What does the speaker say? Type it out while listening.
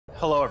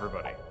Hello,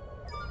 everybody.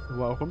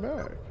 Welcome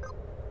back.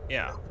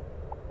 Yeah.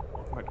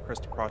 Welcome back to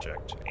Crystal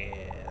Project.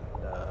 And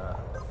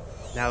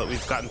now that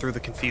we've gotten through the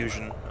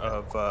confusion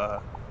of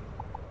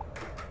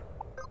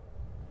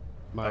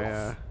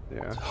Yeah.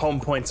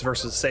 home points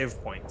versus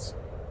save points,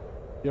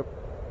 Yep.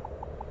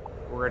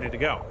 we're ready to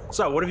go.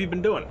 So, what have you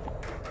been doing?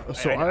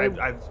 So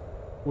I've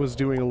was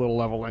doing a little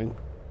leveling.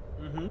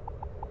 mm-hmm.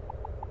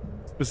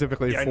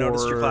 Specifically Yeah, I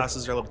noticed your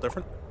classes are a little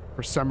different.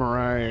 for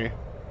samurai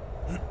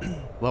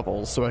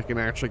levels, so I can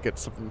actually get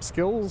some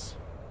skills.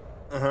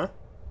 Uh-huh.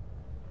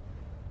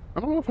 I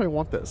don't know if I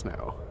want this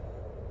now.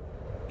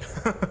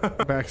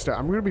 Backstab.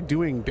 I'm going to be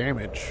doing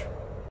damage.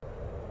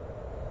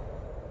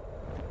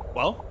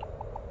 Well,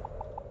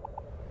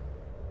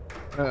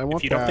 I want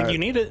if you don't think you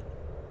need it,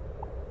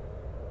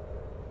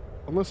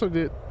 unless I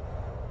did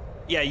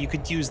yeah, you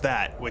could use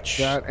that, which...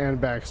 that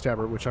and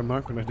backstabber, which I'm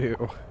not going to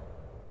do.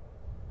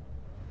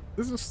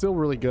 This is still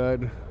really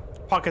good.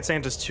 Pocket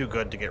Sand is too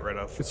good to get rid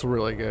of. It's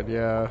really good,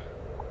 yeah.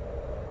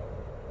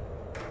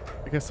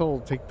 I guess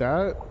I'll take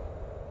that.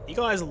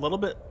 Eagle Eye is a little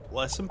bit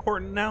less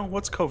important now.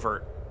 What's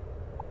Covert?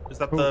 Is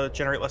that the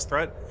generate less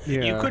threat?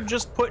 Yeah. You could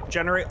just put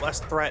generate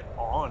less threat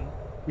on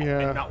Yeah.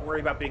 and not worry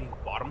about being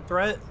bottom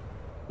threat.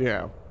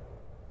 Yeah.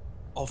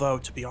 Although,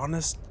 to be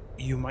honest,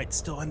 you might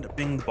still end up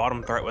being the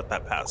bottom threat with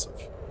that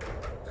passive.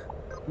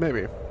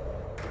 Maybe.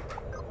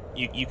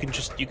 You can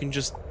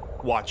just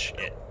watch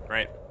it,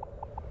 right?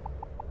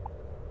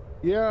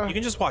 Yeah. You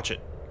can just watch it.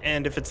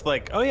 And if it's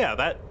like, oh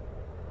yeah,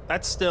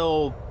 that's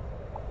still...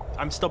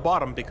 I'm still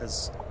bottom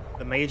because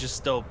the mage is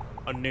still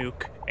a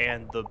nuke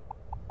and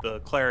the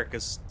cleric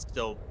is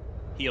still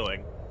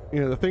healing.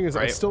 Yeah, the thing is,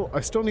 Right. I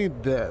still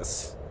need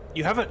this.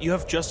 You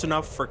have just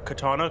enough for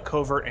katana,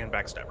 covert, and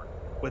backstabber,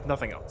 with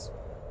nothing else.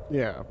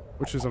 Yeah,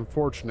 which is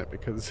unfortunate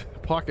because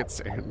pocket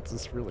sand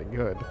is really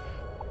good.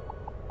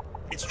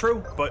 It's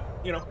true, but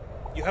you know,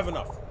 you have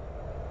enough.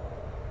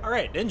 All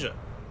right, ninja.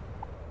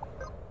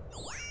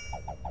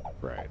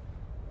 Right.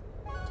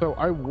 So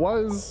I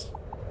was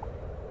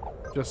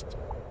just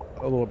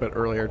a little bit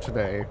earlier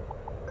today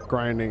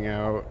grinding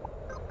out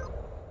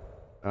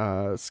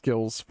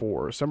skills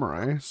for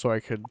samurai so I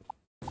could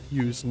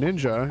use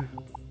ninja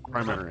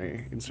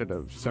primary instead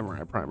of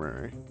samurai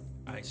primary.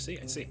 I see.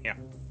 Yeah.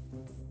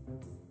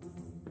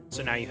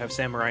 So now you have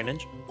samurai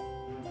ninja.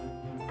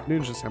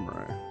 Ninja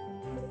samurai.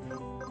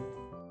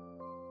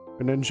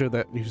 A ninja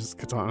that uses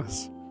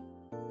katanas.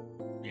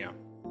 Yeah.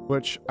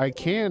 Which I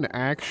can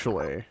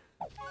actually,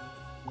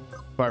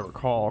 if I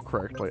recall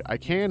correctly, I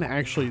can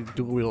actually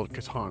dual wield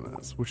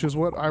katanas, which is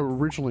what I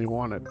originally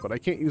wanted, but I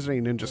can't use any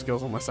ninja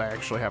skills unless I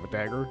actually have a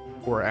dagger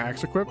or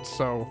axe equipped,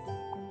 so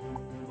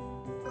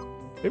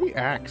maybe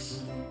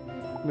axe.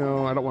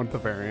 No, I don't want the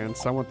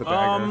variants. I want the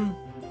dagger.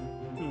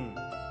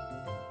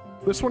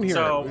 This one here.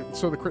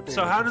 So the crit damage.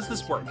 So how does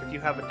this work if you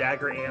have a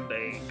dagger and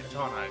a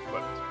katana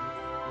equipped?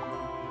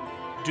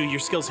 Do your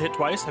skills hit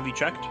twice? Have you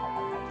checked?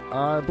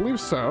 I believe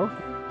so.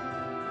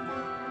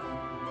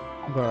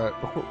 But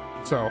before,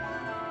 so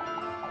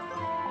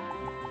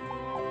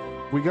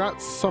we got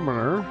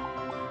summoner,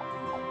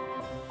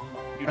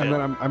 You and did.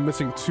 then I'm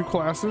missing 2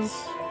 classes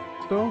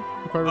still,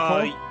 if I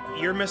recall.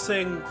 You're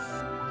missing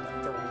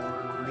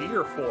 3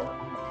 or 4.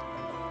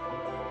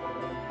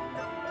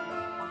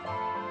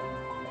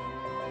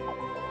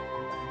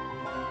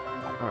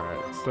 All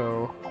right,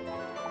 so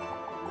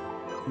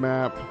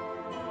map,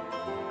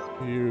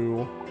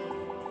 view.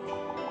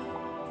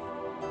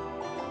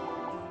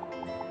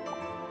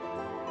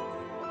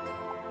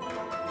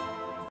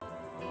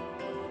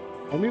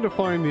 I need to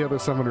find the other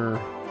summoner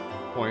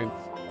points.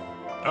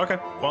 Okay.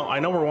 Well, I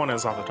know where one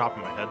is off the top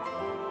of my head.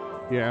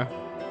 Yeah.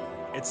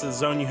 It's a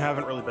zone you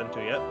haven't really been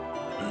to yet.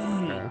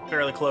 Okay.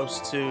 Fairly close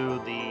to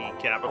the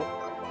capital.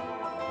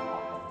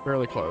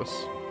 Fairly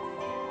close.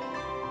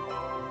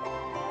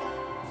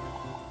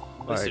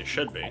 At least Like- it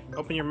should be.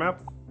 Open your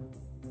map.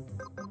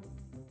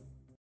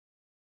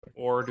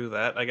 Or do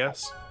that, I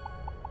guess.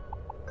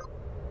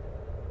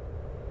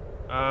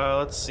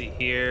 Let's see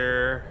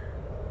here.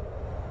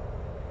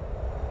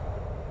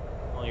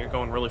 Well, you're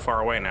going really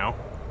far away now.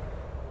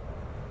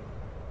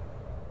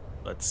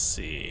 Let's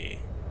see.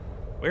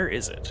 Where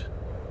is it?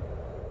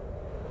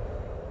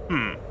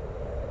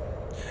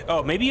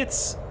 Oh, maybe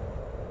it's...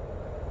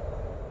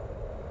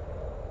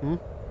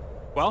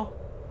 Well,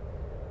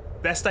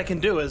 best I can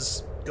do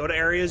is go to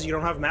areas you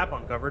don't have map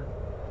uncovered.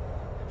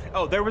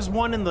 Oh, there was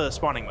one in the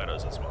spawning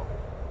meadows as well.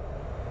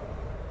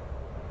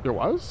 There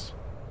was?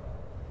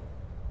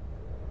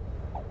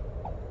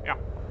 Yeah.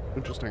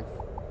 Interesting.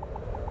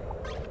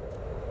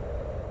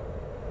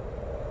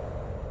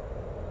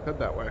 Head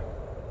that way.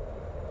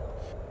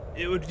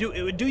 It would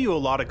do you a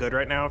lot of good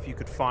right now if you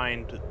could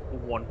find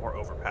one more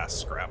overpass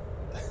scrap.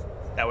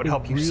 That would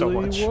help you so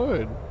much. It really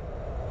would.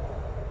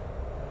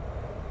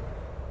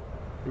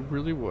 It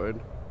really would.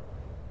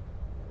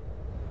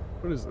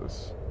 What is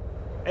this?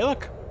 Hey,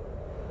 look.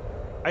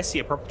 I see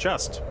a purple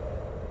chest.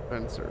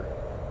 Fencer.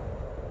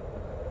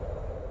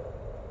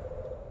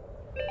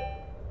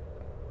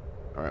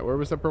 Alright, where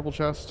was that purple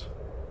chest?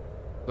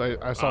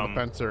 I saw the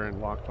fencer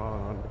and locked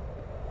on.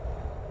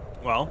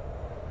 Well,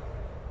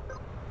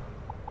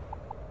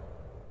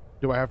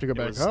 do I have to go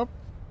back up?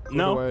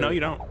 No, no, you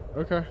don't.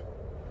 Okay.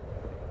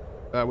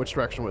 Which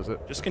direction was it?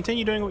 Just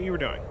continue doing what you were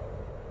doing.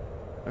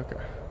 Okay.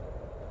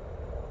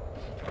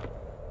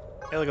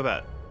 Hey, look at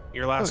that.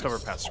 Your last Nice.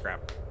 overpass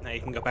scrap. Now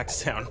you can go back to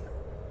town.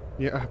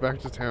 Yeah, back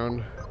to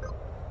town.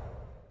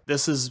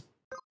 This is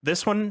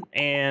this one,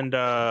 and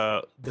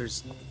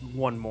there's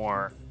one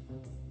more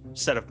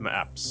set of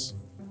maps.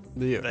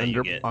 The that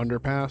you get.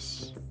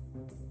 underpass.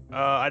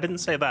 I didn't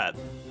say that.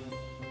 One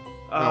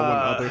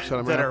other set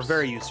of that are maps?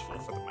 very useful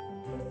for the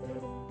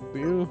map. Do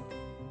you?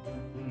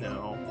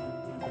 No.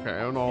 Okay,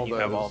 I own all You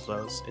those. have all of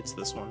those. It's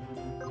this one.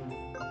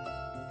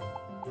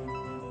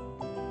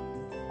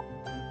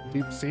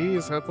 Deep Sea,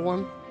 is that the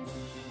one?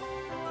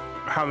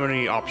 How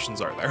many options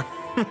are there?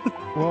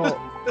 Well,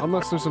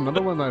 unless there's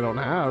another one I don't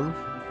have,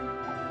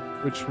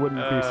 which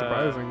wouldn't be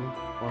surprising,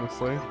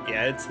 honestly.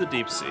 Yeah, it's the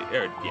deep sea.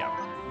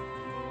 Yeah.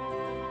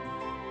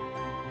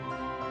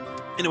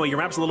 Anyway, your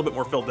map's a little bit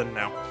more filled in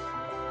now.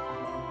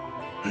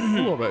 A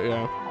little bit,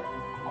 yeah.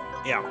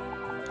 Yeah.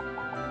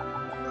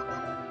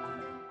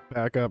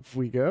 Back up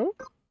we go.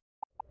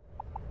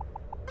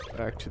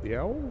 Back to the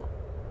owl.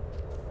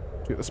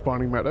 To the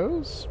spawning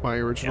meadows, my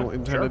original Yeah,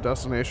 intended sure.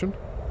 destination.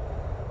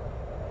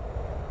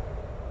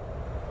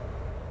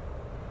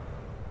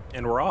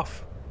 And we're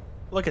off.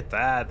 Look at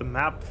that. The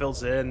map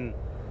fills in.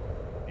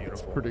 It's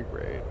Beautiful. pretty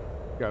great.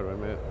 Gotta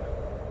admit.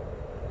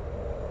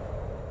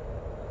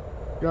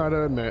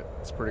 Gotta admit,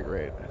 it's pretty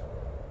great.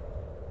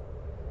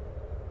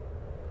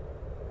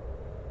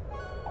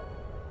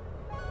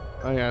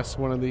 Oh yes,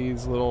 one of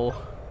these little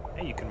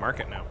Hey, you can mark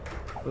it now.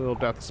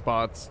 death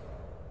spots.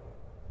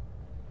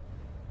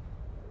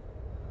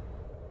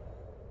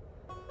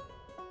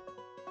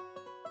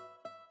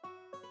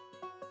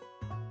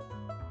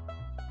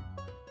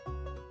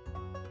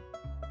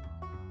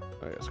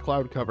 Oh yes,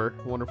 cloud cover.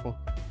 Wonderful.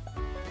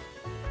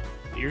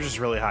 You're just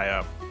really high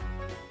up.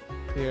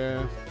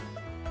 Yeah.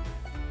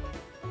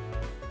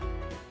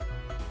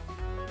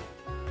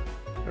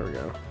 There we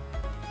go.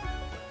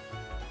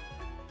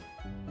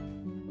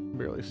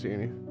 Barely see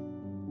any.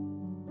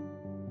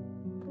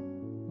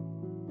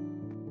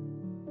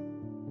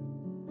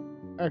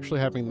 Actually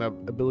having the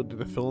ability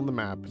to fill in the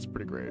map is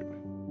pretty great.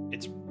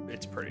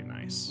 It's pretty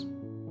nice.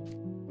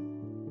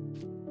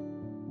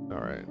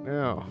 Alright,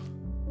 now.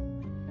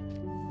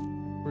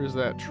 Where's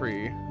that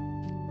tree?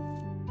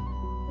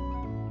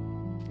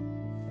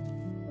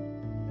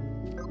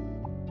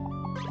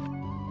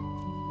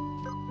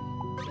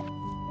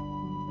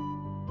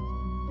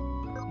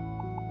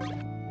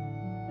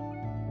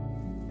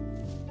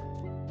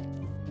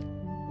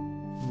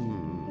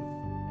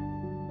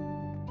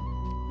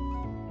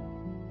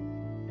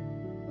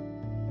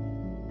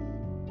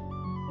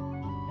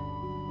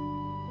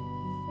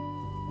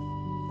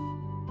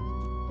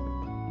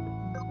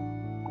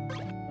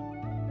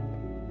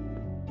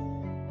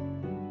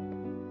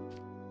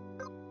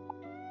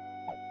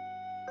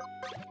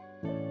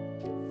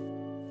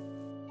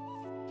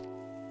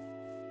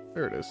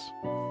 There it is.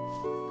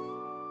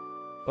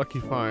 Lucky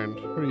find.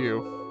 Who are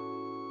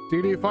you?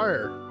 DD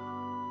Fire.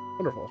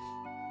 Wonderful.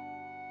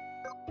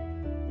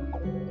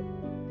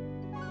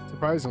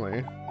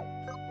 Surprisingly,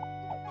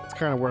 it's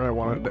kind of where I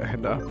wanted to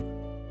end up.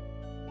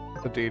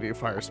 The DD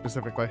Fire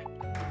specifically.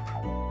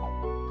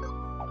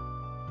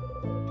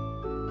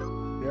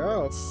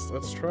 Yeah,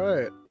 let's try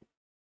it.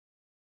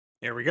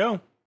 Here we go.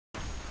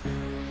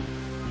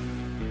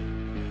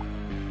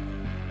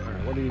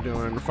 Alright, what are you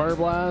doing? Fire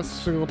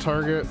blast, single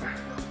target.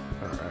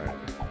 Alright.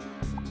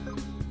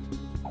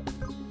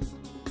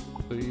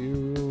 So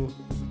you...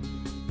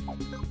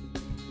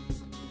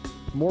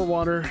 More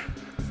water.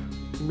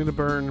 Give me to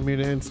burn, give me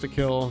to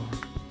insta-kill.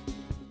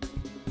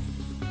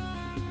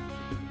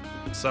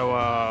 So,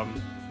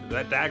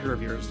 that dagger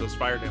of yours does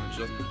fire damage,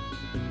 doesn't it?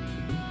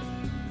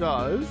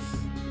 Does.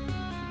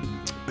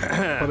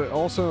 But it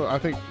also, I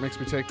think, makes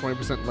me take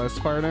 20% less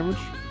fire damage.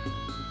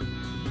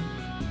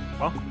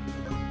 Well,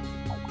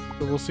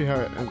 So we'll see how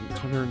it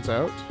turns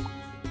out.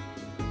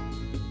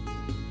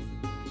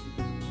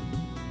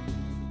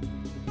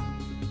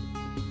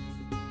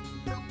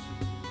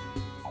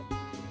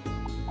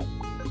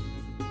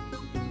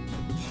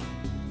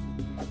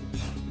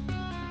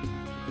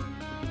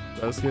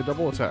 Does get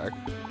double attack.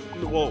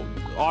 well,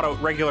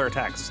 regular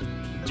attacks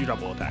do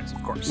double attacks,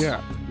 of course.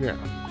 Yeah, yeah.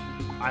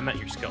 I meant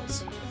your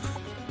skills,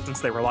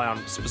 since they rely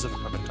on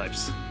specific weapon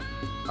types.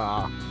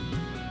 Ah.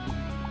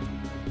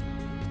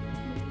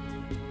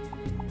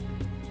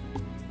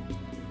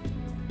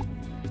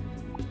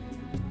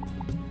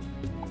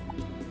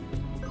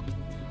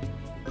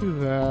 Do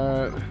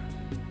that.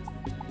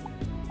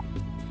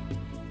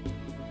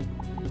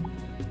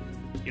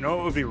 You know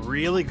what would be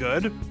really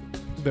good?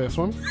 This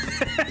one.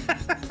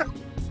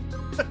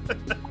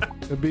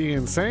 It'd be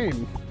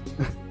insane.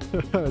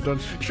 Don't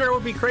Sure, it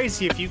would be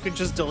crazy if you could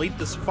just delete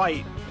this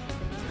fight.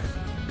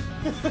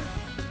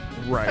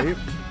 right.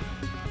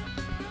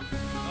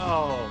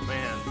 Oh,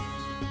 man.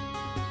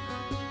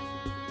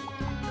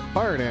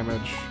 Fire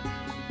damage.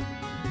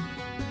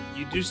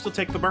 You do still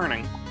take the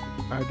burning.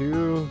 I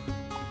do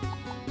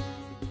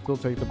still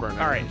take the burn.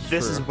 All right,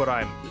 this is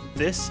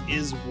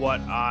what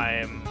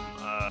I'm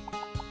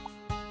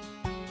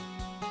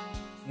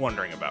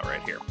wondering about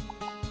right here.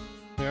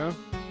 Yeah.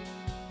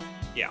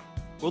 Yeah.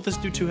 Will this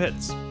do 2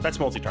 hits? That's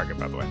multi-target,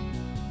 by the way.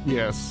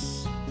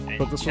 Yes. And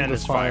But this one 10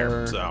 does is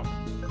fire, fire. so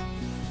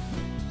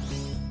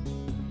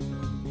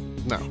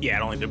No. yeah,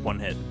 it only did 1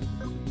 hit.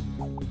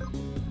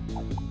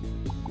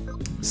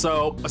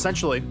 So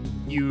essentially,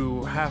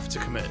 you have to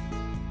commit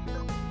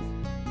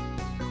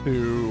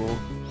To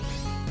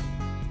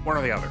one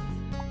or the other.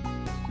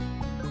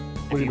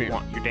 What do you if mean?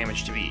 want your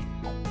damage to be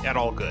at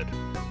all good.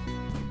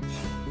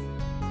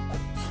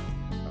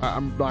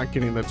 I'm not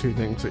getting the 2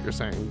 things that you're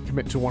saying.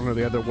 Commit to one or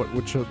the other.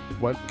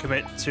 What?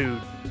 Commit to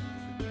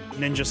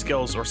ninja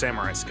skills or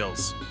samurai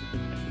skills.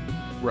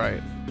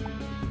 Right.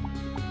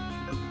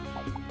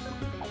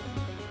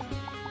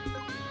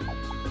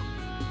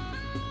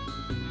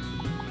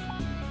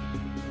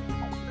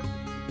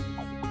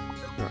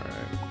 All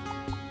right.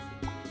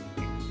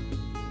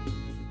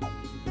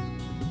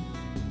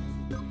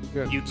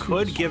 Good. You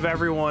could give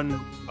everyone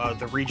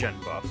the regen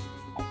buff,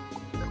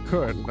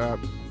 Could. That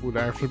would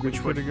actually be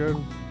Which would- pretty good.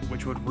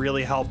 which would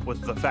really help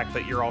with the fact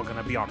that you're all going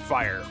to be on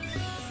fire.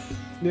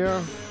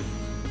 Yeah.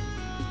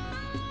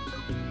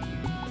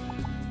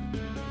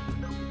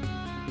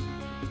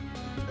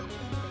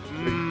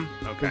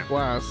 Okay. Big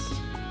blast.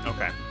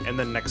 Okay. And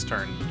then next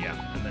turn,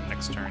 yeah. And then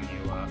next turn you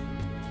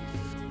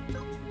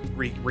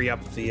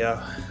re-up the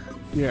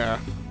Yeah.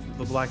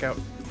 blackout.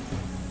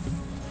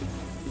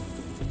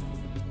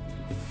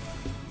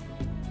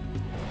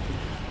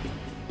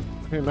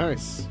 Hey,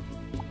 nice.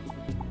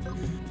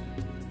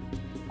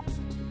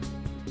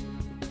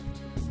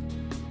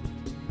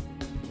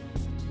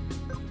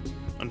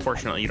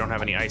 Unfortunately, you don't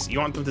have any ice. You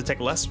want them to take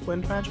less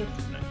wind magic?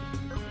 No.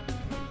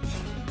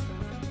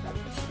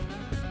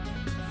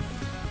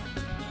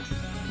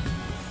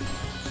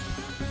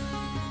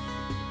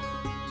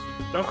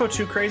 Don't go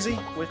too crazy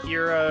with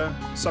your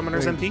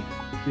summoner's Wait. MP,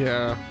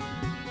 Yeah.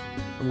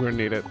 I'm gonna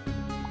need it.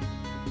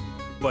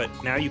 but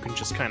now you can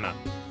just kind of...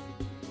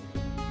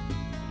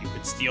 You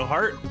could Steel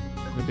Heart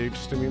Maybe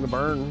just immune the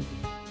burn.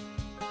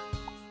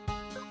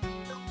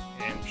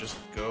 and just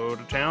go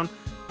to town.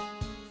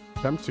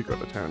 Attempt to go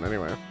to town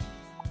anyway.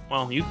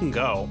 Well, you can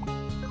go.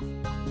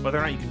 Whether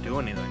or not you can do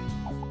anything.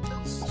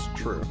 It's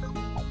true.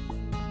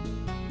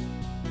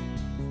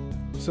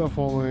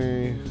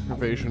 Self-only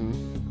evasion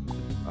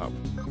up.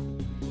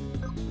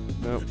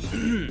 Nope.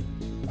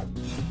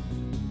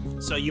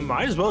 So you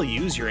might as well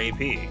use your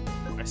AP.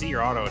 I see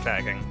you're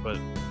auto-attacking, but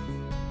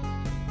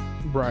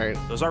Right.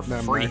 those are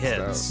Now free maxed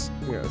hits.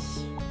 out.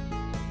 Yes.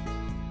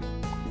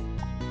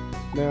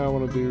 Now I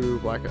want to do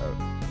blackout.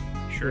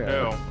 Sure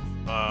Yeah. do.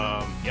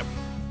 Yep.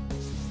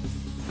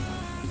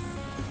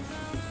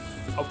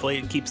 Hopefully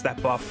it keeps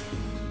that buff.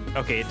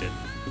 Okay, it did.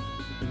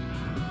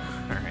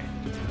 Alright.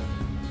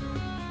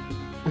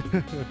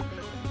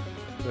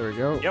 There we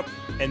go. Yep.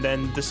 And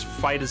then this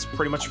fight is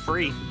pretty much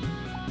free.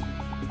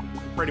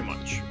 Pretty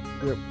much.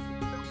 Yep.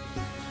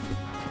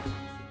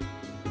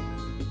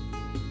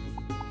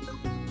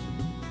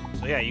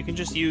 So yeah, you can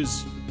just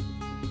use...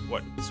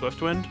 What?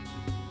 Swiftwind?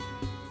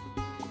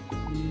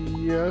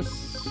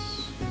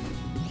 Yes.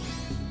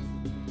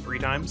 3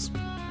 times?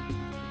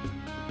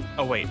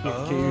 Oh, wait. You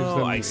can't use Oh,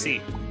 them- I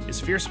see. Is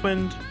Fierce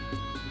Wind?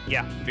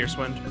 Yeah, Fierce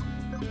Wind.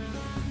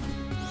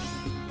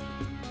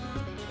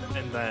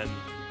 And then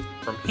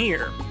from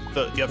here,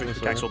 the other Yes,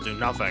 attacks sir. will do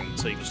nothing,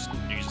 so you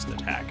just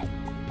attack.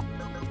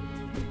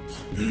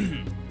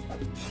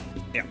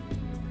 Yeah.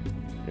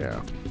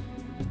 Yeah.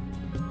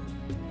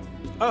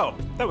 Oh,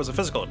 that was a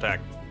physical attack.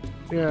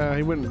 Yeah,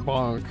 he went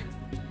bonk.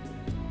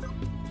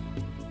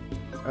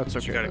 That's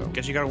Guess okay. you gotta, though.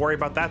 guess you gotta worry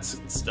about that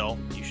still.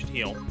 You should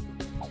heal.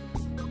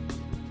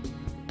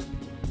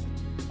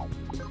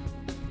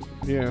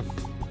 Yeah.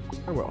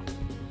 I will.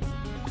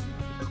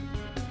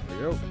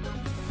 There we go.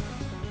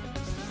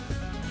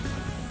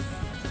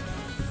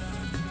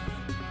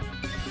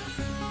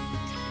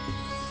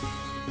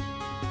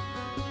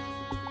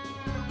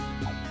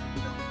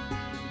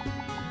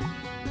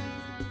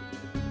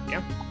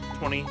 Yeah,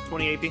 20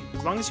 AP.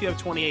 As long as you have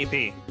 20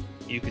 AP,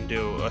 you can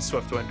do a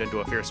Swift Wind into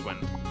a Fierce Wind.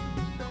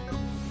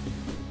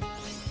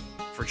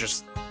 For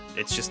just,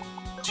 it's just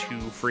 2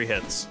 free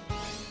hits.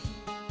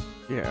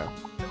 Yeah.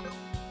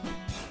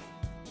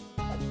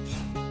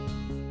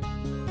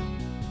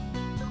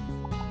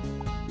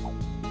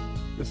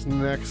 This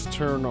next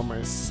turn on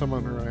my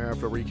summoner, I have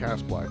to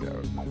recast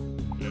blackout.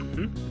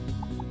 Mm-hmm.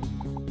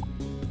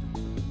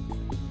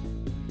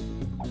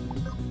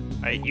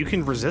 You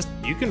can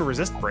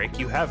resist break.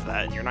 You have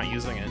that, and you're not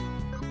using it.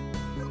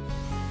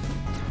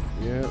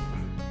 Yep.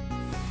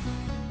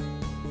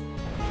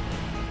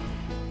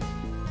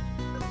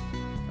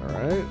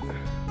 Alright.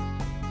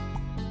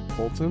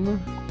 Bolton.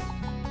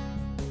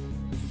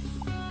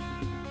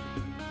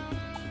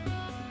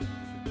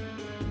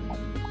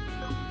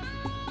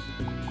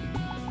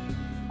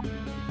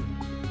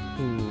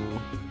 Hmm.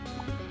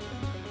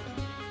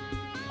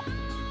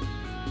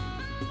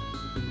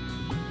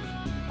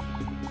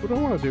 What do I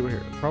want to do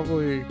here?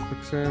 Probably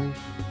quicksand,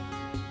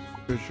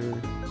 fissure,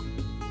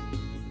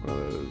 one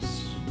of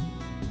those.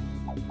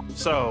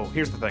 So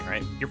here's the thing,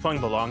 right? You're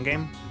playing the long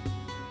game.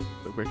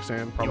 The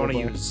quicksand, probably.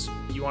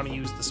 You want to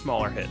use the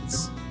smaller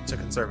hits to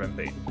conserve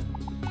MP,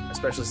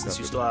 especially since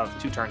you still have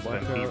 2 turns of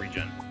MP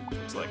regen.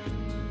 Looks like.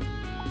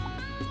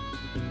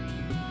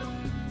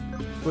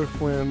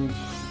 Swiftwind.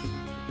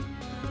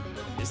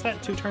 Is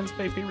that 2 turns of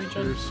AP regen?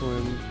 Fierce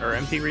Wind. Or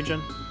MP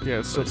regen? Yeah,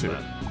 it's still 2.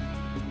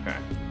 Okay.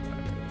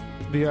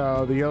 The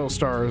yellow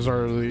stars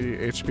are the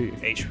HP.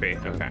 HP.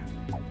 Okay.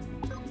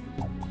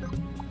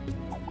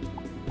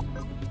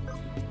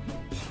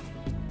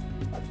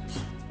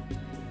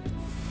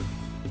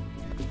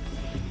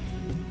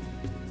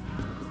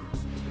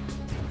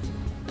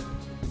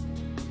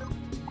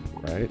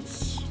 Right.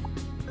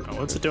 Oh,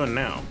 what's it doing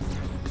now?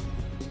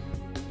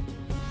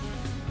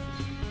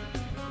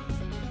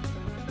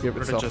 Give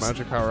itself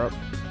magic power up.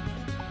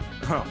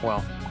 Oh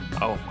well.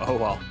 Oh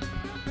well.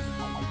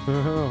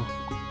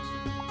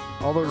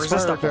 All those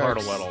Resist fire up will hurt a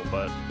attacks. little,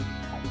 but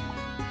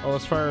All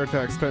those fire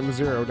attacks times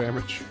 0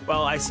 damage.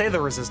 well, I say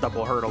the resist up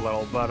will hurt a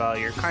little, but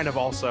you're kind of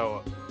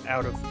also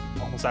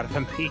almost out of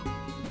MP.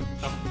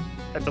 So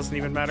that doesn't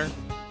even matter.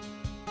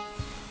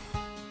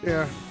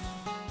 Yeah.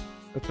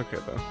 That's okay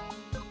though.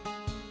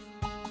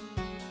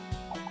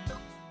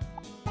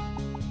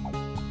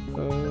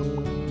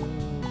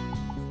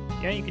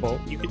 Yeah,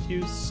 you could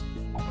use.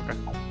 Okay.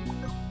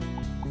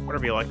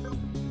 Whatever you like.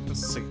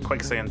 This is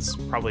Quicksand's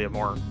probably a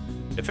more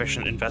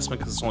efficient investment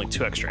because it's only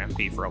 2 extra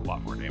MP for a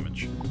lot more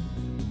damage.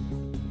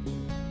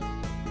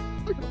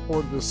 I can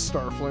afford this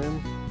star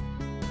flame.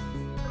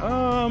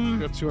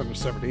 Got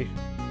 270.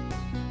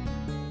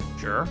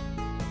 Sure.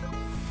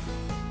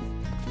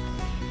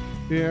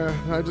 Yeah,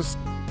 I just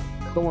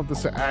don't want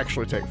this to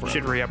actually take forever.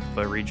 Should re-up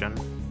the regen.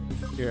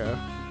 Yeah.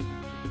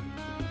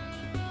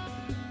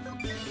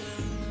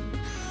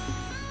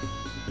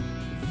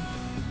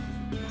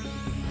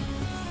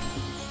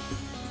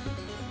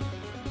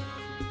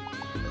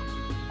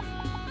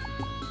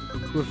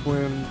 Swift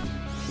Wind.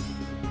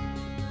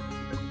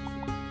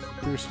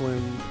 Fierce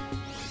Wind.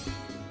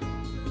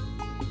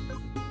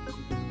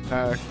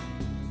 Attack.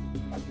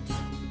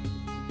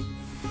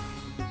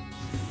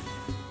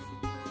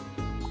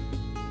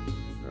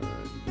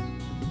 Alright.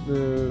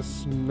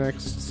 This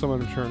next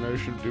summon turn I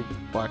should do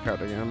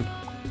Blackout again.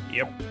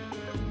 Yep.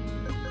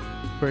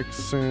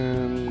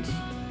 Quicksand.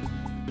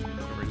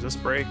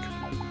 Resist break.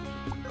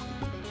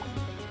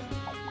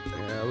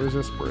 Yeah,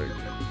 resist break.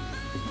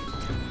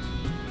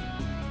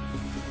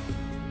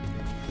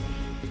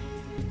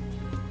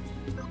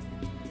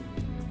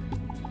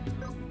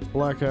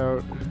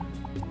 Blackout.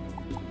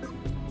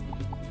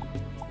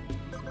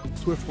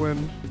 Swift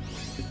Wind.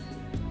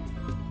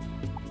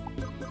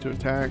 To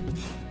attack.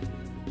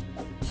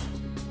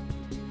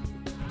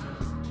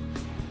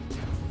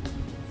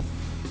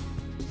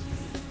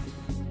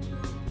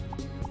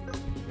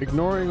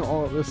 Ignoring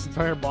all of this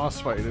entire boss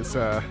fight is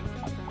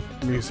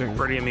amusing.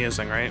 Pretty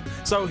amusing, right?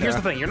 So here's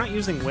the thing: you're not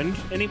using wind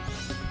any.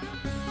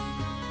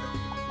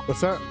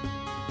 What's that?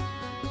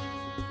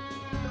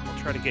 I'll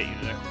try to get you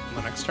to on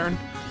the next turn.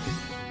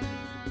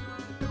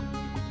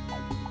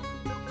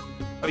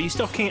 Oh, you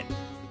still can't.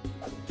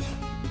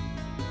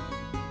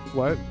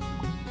 What?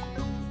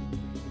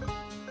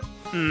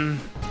 I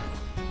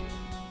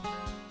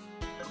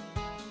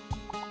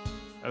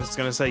was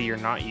gonna say you're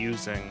not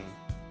using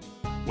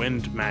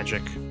wind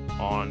magic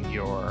on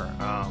your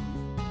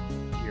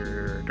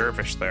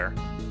dervish there,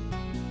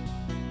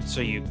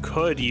 so you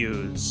could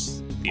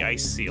use the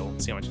ice seal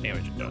and see how much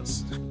damage it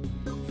does.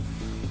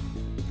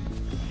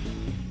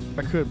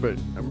 I could, but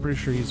I'm pretty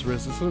sure he's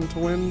resistant to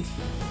wind.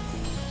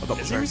 I'll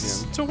double Is check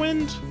yours again. to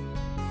wind?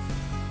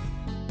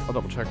 I'll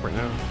double check right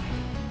now.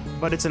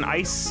 But it's an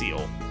ice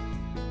seal.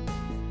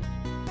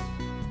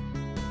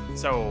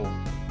 So,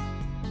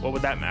 what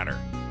would that matter?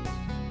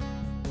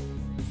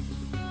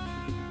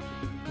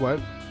 What?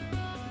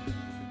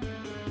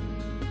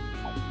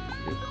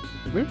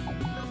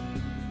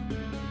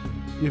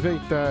 You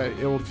think that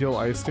it will deal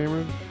ice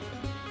damage?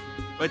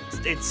 But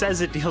it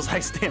says it deals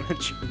ice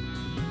damage.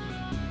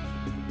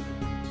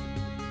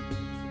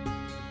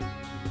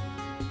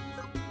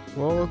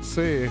 Well, let's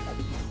see.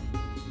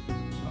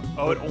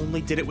 Oh, it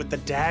only did it with the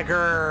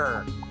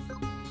dagger.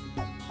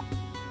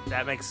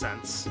 That makes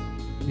sense.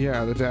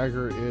 Yeah, the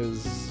dagger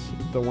is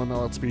the one that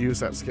lets me use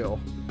that skill.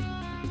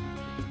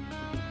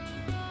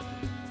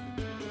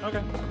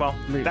 Okay. Well,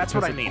 mean, that's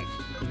what I does it- mean.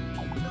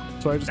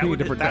 So I just need a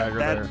different dagger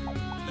there.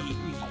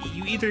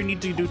 You either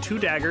need to do 2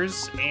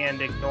 daggers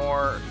and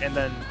ignore, and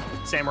then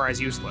Samurai's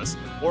useless,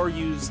 or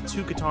use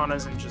 2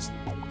 katanas and just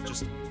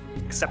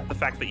accept the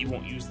fact that you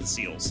won't use the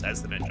seals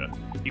as the ninja.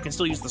 You can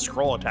still use the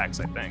scroll attacks,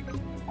 I think.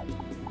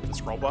 The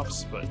scroll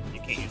buffs, but you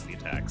can't use the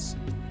attacks.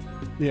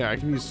 Yeah, I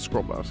can use the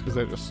scroll buffs because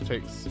that just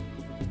takes.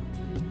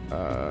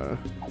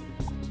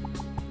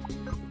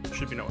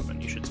 Should be no weapon.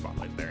 You should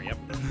spotlight there. Yep.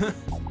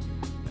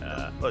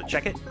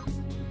 Check it.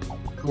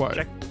 What?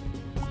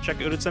 Check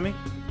Urutsumi.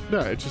 No,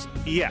 it just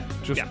Yeah,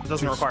 Just yeah, it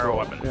doesn't to require a scroll,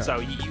 weapon. yeah. So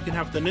you can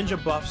have the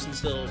ninja buffs and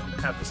still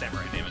have the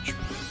samurai damage.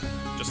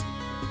 Just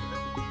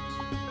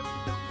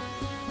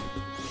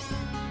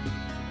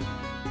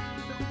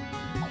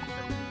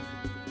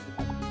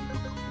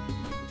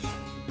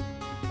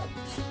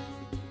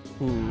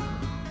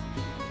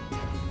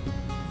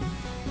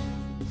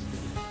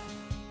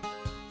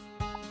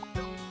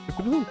If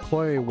it doesn't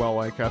play well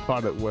like I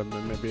thought it would,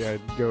 then maybe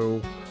I'd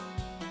go.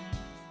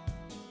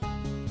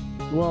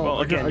 well,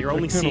 I again, ki- you're I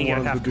only kinda seeing it at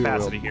wanted half to do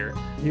capacity here.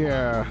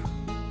 Yeah.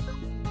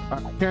 I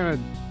kind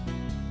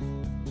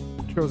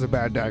of chose a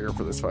bad dagger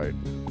for this fight.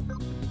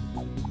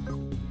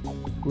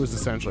 It was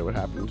essentially what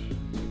happened.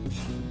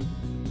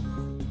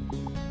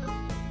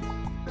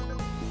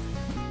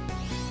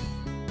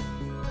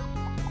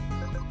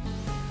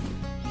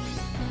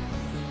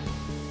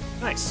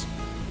 Nice.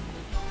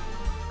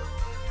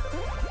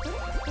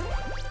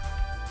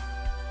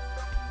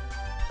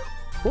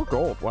 Or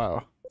gold,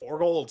 wow. 4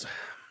 gold.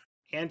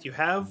 And you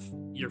have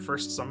your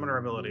first summoner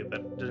ability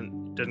that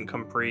didn't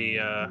come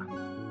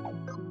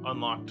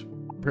unlocked.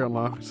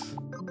 Pre-unlocked.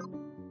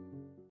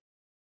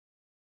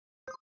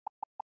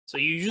 So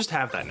you just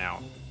have that now,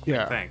 I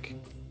Yeah. think.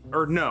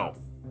 Or no.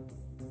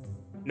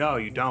 No,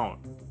 you don't.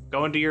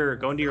 Go into your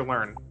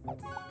learn.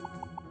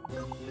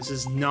 This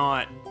is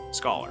not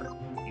Scholar.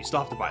 You still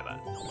have to buy that.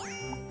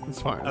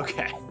 It's fine.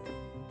 Okay.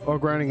 While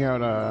grinding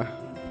out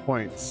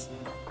points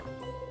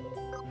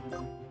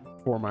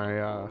for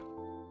my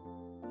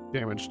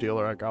damage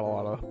dealer, I got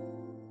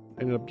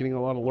ended up getting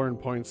a lot of learn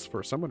points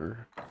for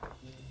summoner.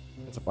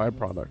 It's a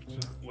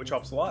byproduct, Which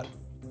helps a lot.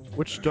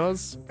 which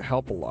does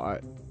help a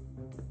lot.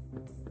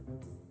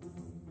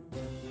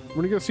 I'm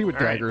gonna go see what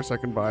All right. daggers I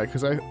can buy,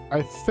 because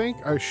I think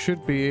I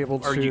should be able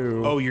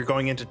to. Oh, you're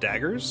going into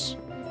daggers?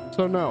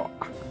 So no,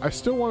 I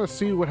still want to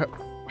see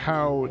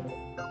how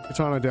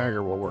Katana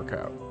Dagger will work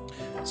out.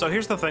 So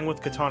here's the thing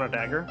with Katana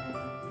Dagger.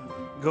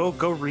 Go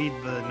read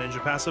the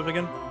ninja passive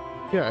again.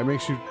 Yeah, it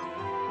makes you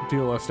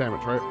deal less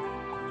damage, right?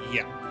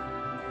 Yeah.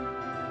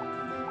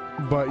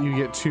 But you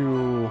get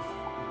to.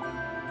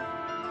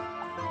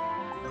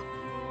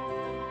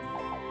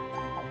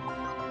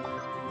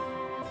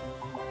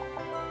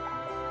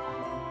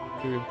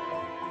 Dude.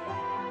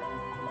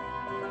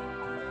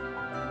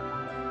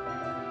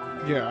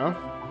 Yeah.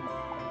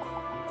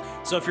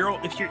 So if you're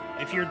only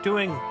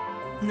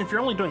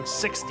doing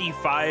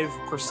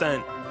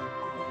 65%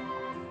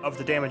 of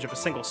the damage of a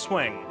single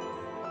swing,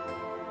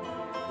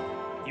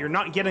 you're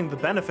not getting the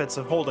benefits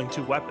of holding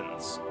 2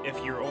 weapons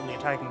if you're only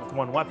attacking with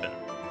 1 weapon.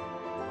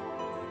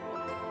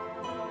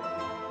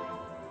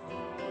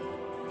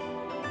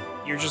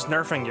 You're just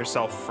nerfing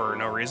yourself for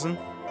no reason.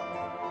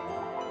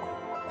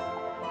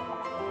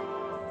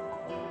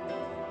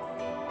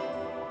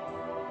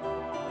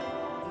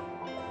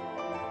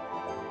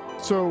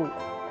 So,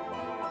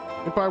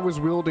 if I was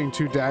wielding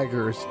 2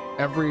 daggers,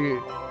 every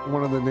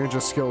one of the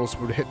ninja skills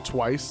would hit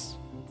twice?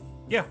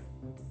 Yeah.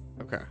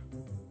 Okay.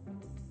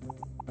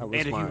 That was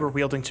And if you were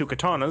wielding 2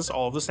 katanas,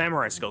 all of the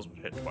samurai skills would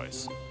hit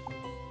twice.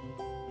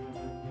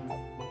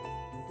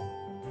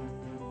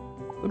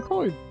 Then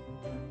probably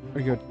I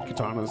get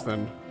katanas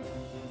then.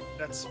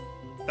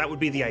 That would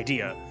be the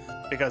idea,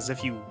 because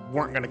if you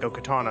weren't going to go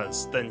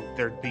katanas, then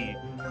there'd be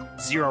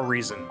 0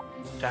 reason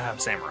to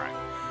have samurai.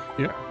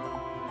 Yeah.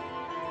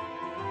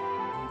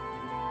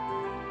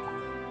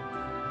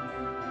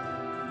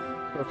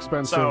 So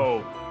expensive.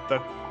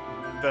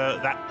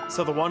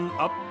 So the one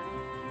up,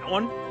 that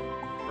one,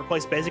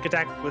 replace basic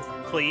attack with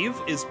cleave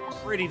is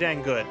pretty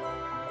dang good.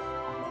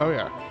 Oh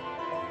yeah.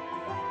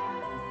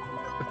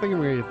 I think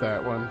I'm gonna get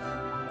that one.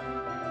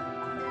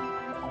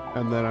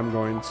 And then I'm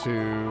going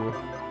to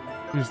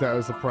use that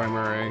as the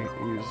primary,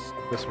 use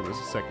this one as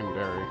a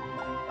secondary.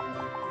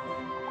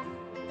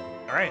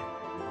 All right.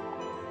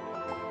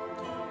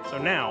 So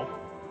now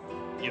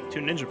you have 2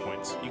 ninja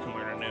points. You can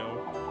learn a new,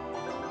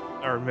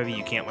 or maybe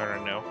you can't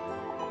learn a new.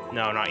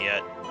 No, not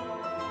yet.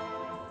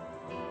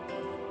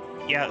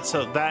 Yeah.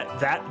 So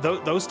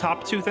those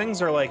top 2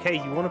 things are like, hey,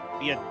 you want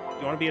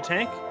to be a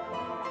tank?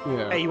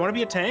 Yeah. Hey, you want to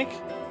be a tank?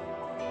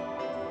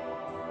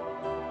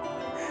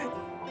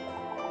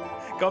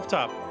 Go up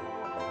top.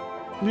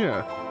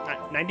 Yeah.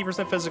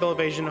 90% physical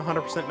evasion,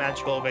 100%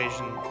 magical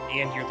evasion,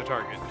 and you're the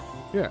target.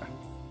 Yeah.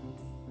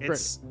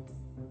 It's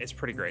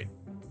pretty great.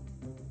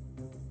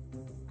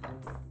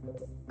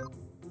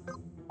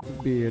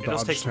 Be a It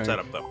does dodge take some tank.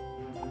 setup though.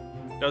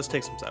 It does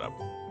take some setup.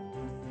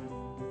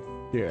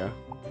 Yeah.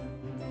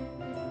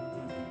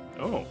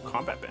 Oh,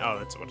 combat. Oh,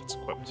 that's what it's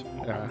equipped.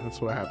 Yeah,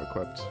 that's what I have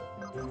equipped.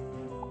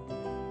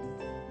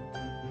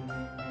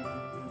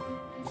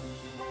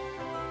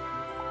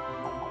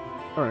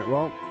 Alright,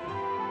 well.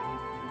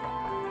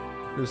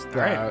 There's All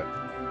right.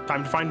 that.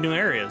 Time to find new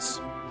areas.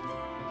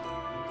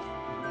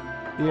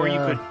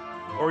 Yeah.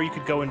 Or you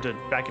could go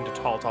back into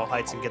Tall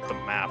Heights and get the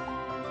map.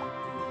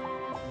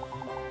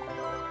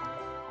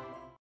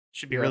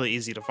 Should be Yeah. really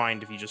easy to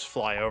find if you just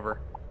fly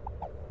over.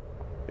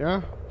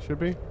 Yeah, should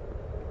be.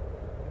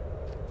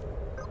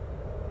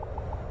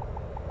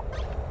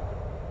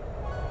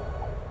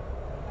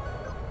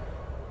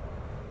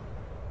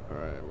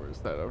 Or is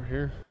that over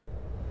here?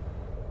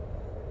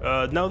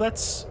 No,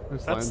 that's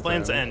Land's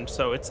Land's End. End,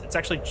 so it's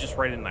actually just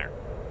right in there.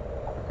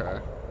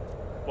 Okay.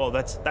 Well,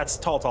 that's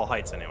Tall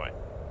Heights anyway.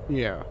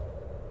 Yeah.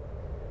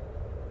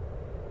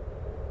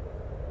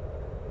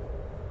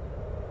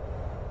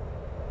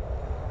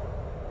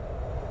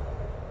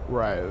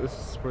 Right, this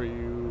is where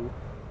you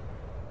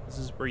This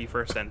is where you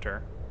first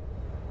enter.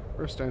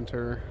 first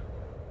enter.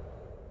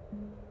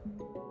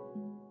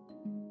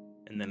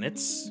 And then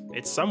it's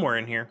somewhere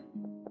in here.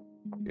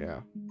 Yeah.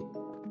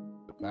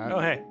 That, Oh,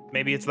 hey,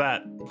 maybe it's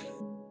that.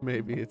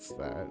 maybe it's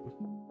that.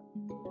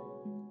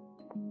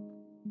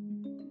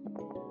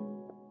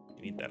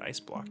 You need that ice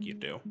block, you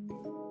do.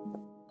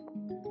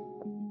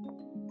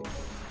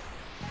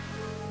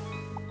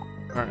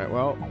 Alright,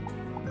 well.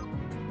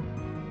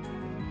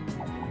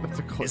 That's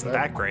a Isn't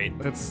that great?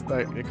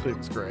 That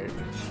Eclipse great.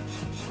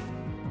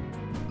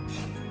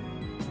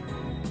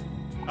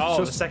 Oh,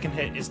 the just- second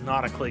hit is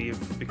not a cleave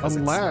because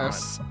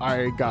Unless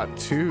I got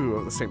 2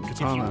 of the same it's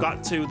katana. not. If you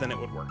got 2, then it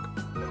would work.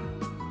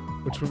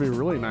 Which would be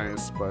really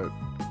nice, but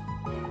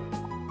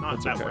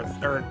Not That's that okay.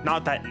 worth, or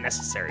not that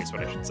necessary is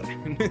what I should say.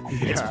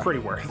 It's Yeah. pretty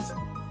worth.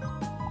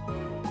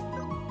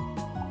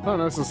 not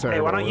necessary.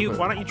 Hey, why but don't you worth it.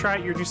 why don't you try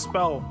out your new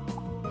spell?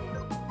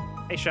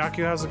 Hey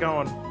Shaku, how's it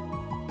going?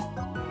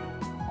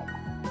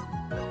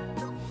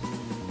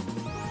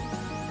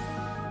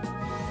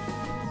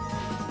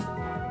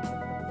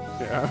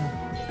 Yeah.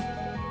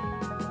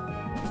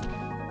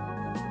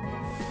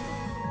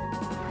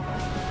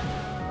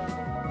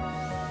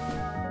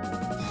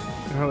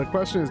 Now the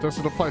question is, does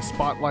it apply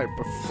spotlight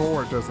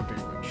before it does the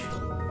damage?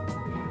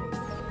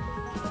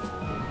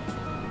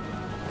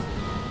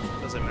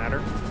 Does it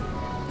matter?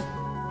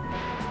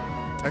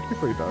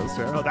 Technically it does,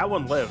 yeah. Oh, that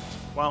one lived.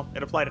 Well,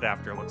 it applied it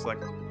after, it looks like.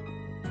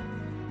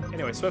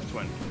 Anyway,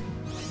 Swiftwind.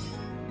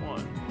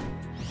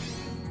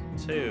 1,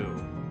 2.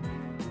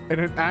 And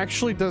it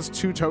actually does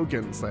 2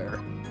 tokens there.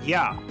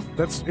 Yeah.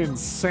 That's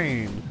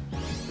insane.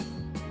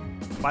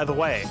 By the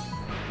way,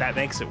 that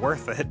makes it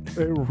worth it.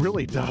 It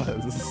really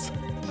does.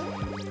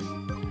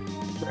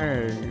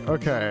 Dang,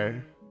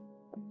 okay.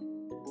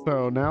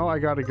 So now I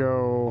gotta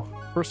go...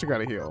 First I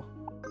gotta heal.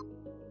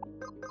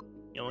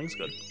 Healing's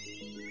good.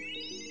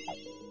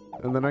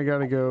 And then I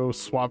gotta go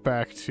swap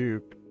back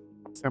to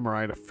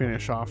Samurai to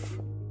finish off.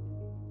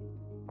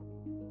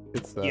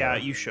 It's Yeah,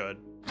 you should.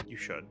 You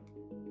should.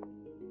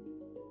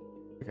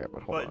 Okay,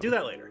 but hold on. But do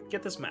that later.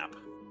 Get this map.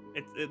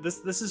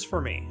 This is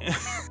for me.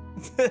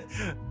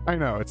 I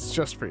know, it's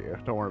just for you.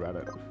 Don't worry about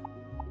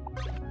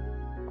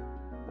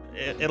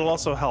it. It'll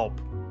also help.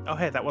 Oh,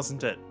 hey, that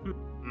wasn't it.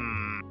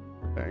 Hmm.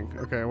 Dang.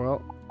 Okay,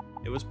 well,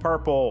 It was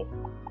purple.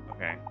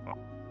 Okay, well,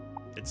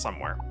 it's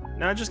somewhere.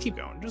 No, just keep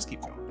going. Just keep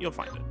going. You'll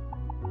find it.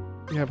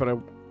 yeah, but I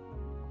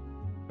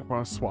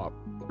want to swap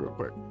real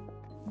quick.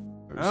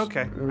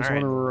 Okay, There's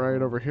alright. one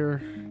right over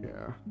here.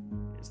 Yeah.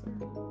 Is there?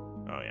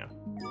 Oh, yeah.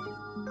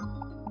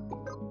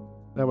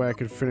 That way I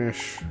could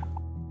finish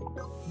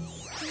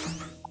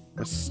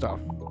this stuff.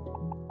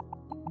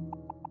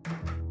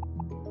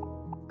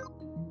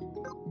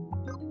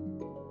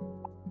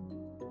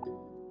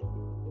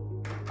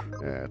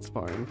 Yeah, it's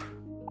fine.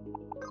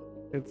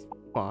 It's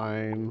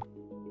fine.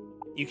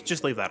 You can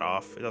just leave that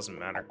off. It doesn't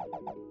matter.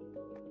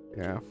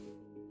 Yeah.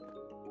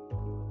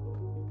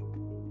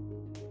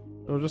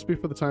 It'll just be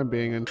for the time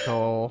being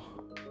until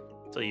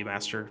Until you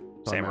master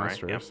I Samurai.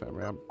 master Yep.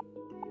 Samurai.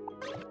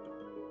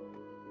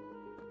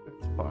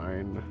 It's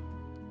fine.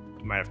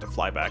 You might have to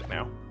fly back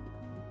now.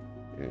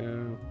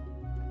 Yeah.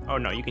 Oh,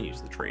 no, you can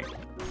use the tree.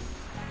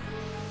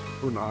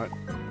 Or not.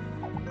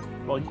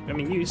 Well, I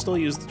mean, you still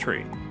use the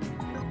tree.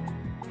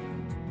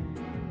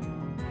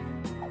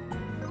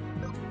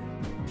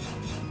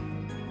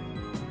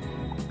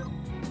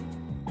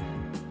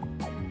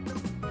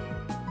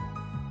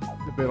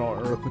 Evade all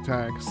earth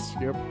attacks.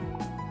 Yep.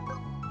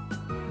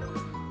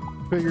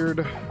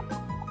 Figured.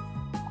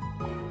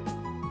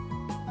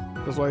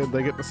 That's why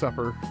they get the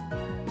supper.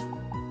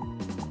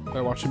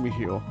 By watching me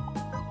heal.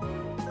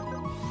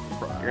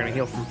 You're gonna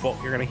heal from full.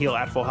 You're gonna heal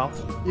at full health.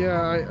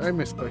 Yeah, I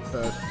misclicked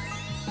that.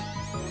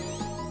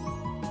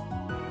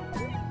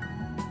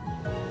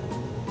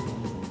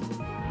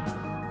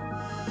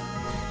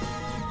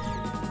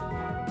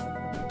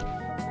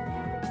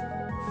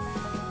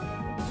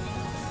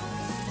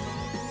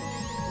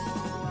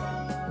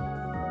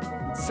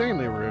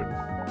 Insanely rude.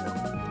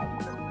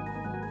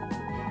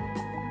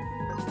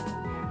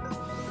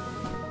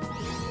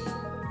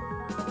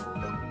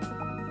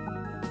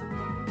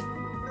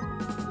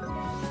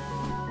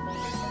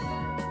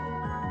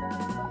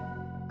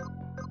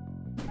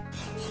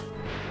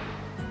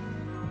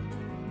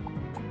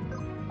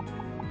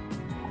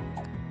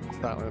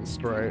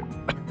 Silenced, right?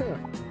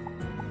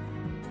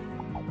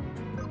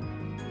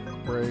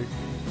 Break.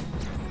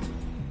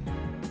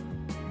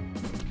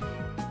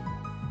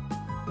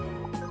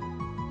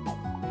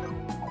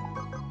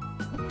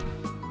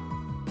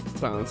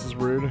 Silence is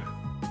rude.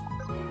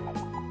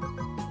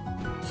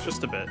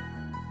 Just a bit.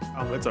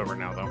 Oh, it's over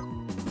now,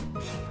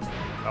 though.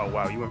 Oh,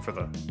 wow, you went for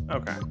the...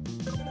 Okay.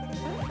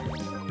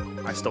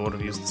 I still would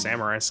have used the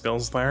samurai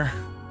skills there.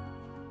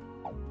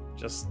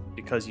 Just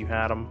because you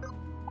had them.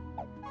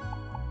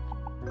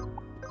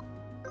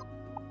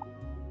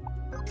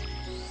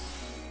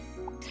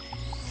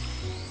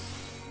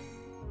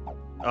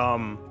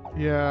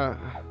 Yeah.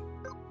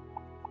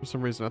 For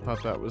some reason, I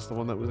thought that was the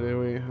one that was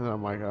AoE, and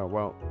I'm like, oh,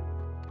 well.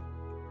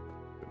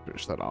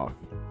 Finish that off.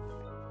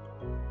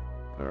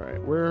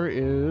 Alright, where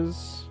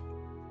is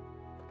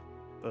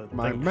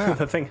my map?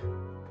 The thing.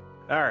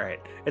 Alright,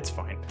 it's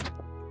fine.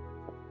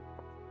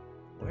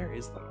 Where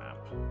is the map?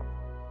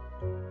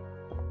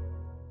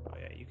 Oh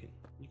yeah, you can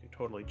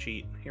totally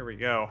cheat. Here we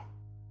go.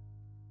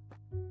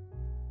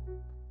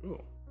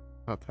 Ooh.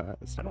 Not that,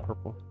 it's not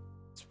purple.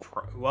 It's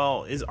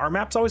well, is our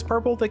maps always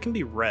purple? They can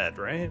be red,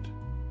 right?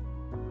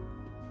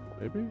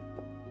 Maybe?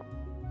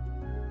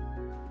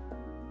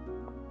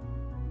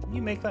 Can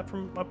you make that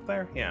from up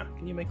there? Yeah,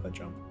 can you make that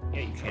jump?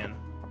 Yeah, you can.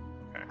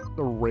 Okay.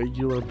 The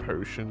regular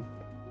potion.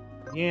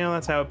 Yeah,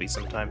 that's how it be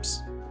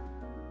sometimes.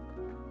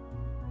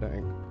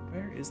 Dang.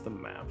 Where is the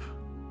map?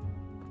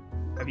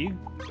 Have you...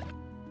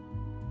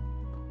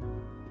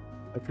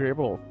 If you're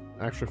able to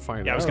actually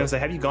find out. Yeah, I was gonna say,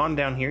 have you gone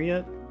down here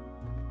yet?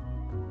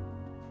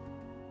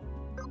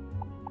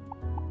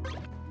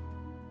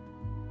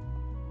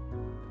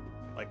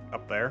 Like,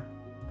 up there?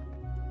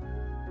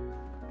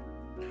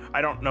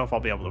 I don't know if I'll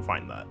be able to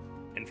find that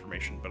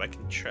information, but I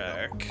can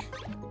check.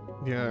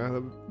 Yeah,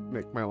 that would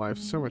make my life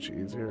so much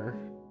easier.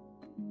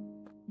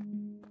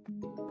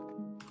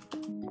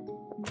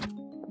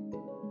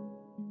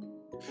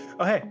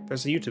 Oh hey,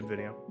 there's a YouTube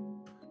video.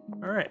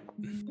 Alright.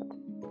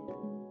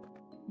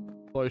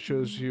 Well, it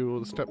shows you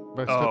the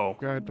step-by-step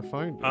guide to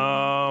find it.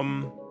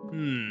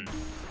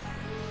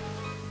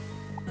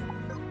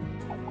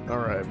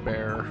 Alright,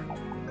 bear.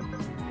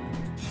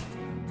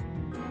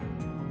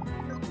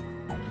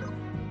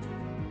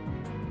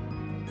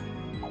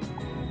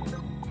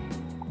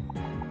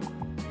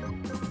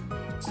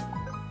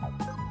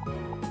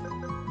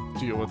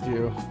 Deal with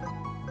you.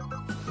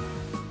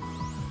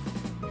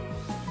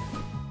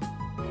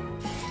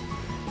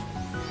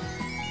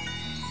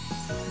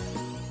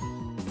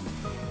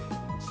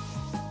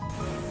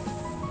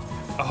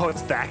 Oh,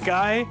 it's that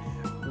guy?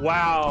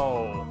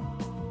 Wow.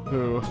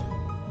 Who?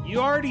 You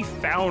already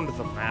found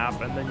the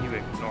map and then you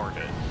ignored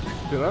it.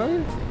 Did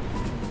I?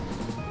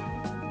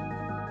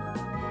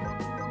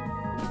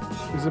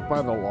 Is it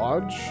by the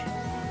lodge?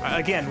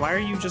 Again, why are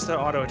you just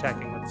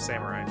auto-attacking with the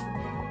samurai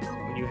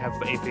when you have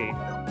AP?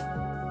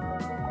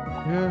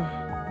 Yeah,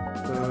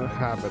 the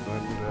habit.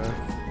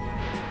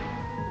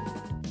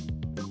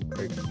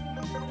 Wait.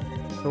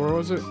 So where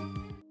was it?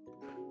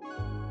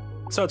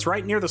 So it's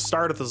right near the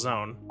start of the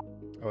zone.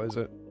 Oh, is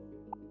it?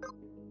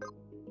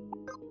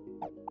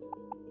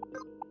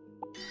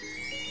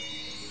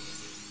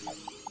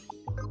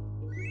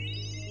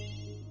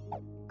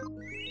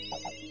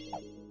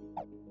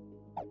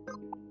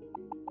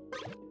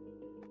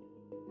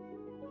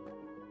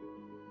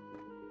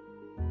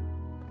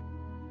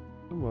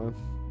 Come on.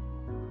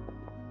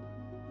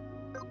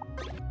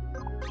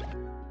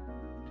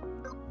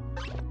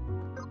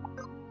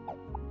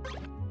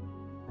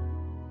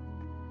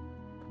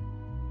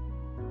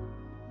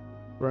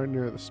 Right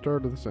near the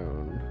start of the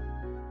zone.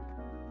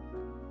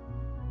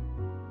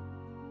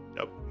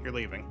 Nope, you're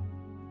leaving.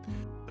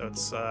 So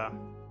it's,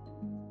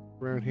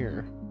 Around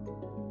here.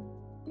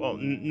 well,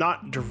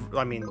 not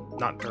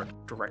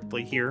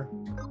directly here,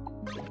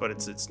 but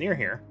it's near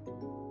here.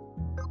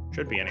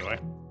 Should be anyway.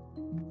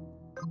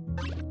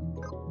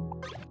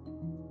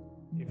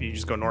 If you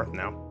just go north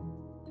now.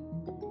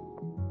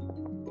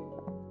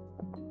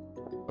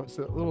 Oh, it's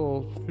that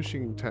little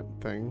fishing tent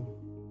thing.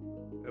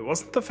 It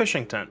wasn't the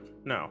fishing tent,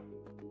 no.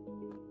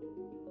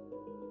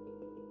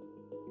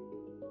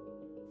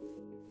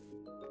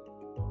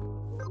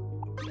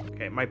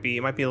 Okay, it might be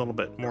a little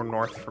bit more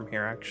north from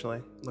here,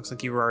 actually. Looks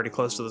like you were already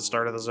close to the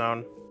start of the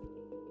zone.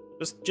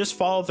 Just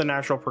follow the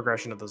natural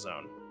progression of the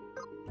zone.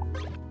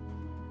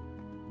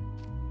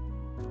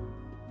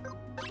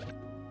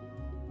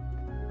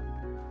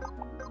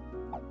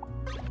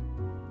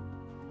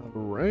 All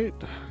right.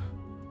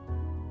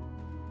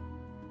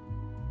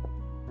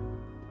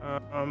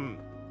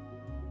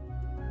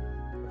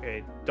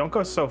 Okay, don't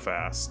go so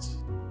fast.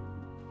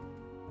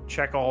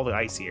 Check all the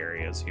icy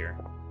areas here.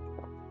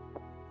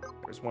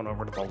 There's one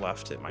over to the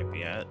left it might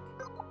be at.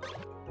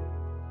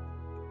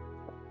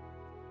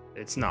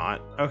 It's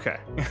not. Okay.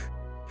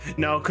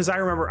 No, because I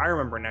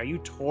remember now. You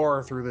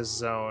tore through this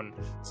zone.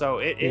 So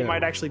it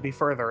might actually be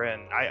further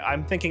in.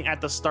 I'm thinking at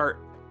the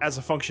start as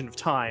a function of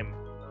time.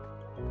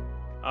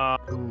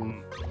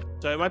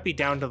 So it might be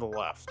down to the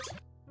left.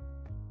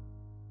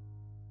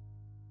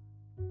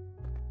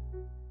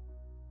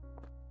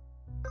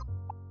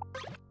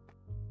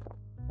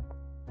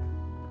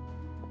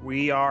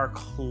 We are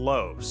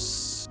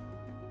close.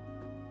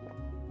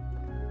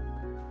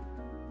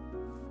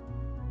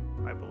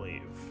 I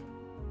believe.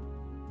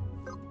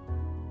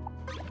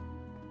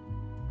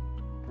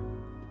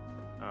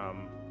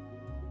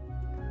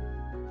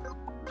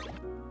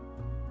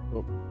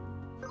 Oh.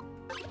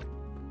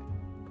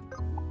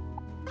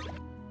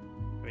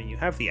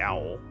 have the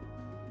owl.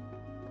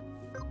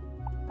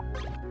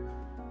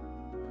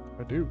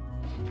 I do.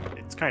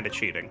 It's kind of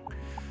cheating.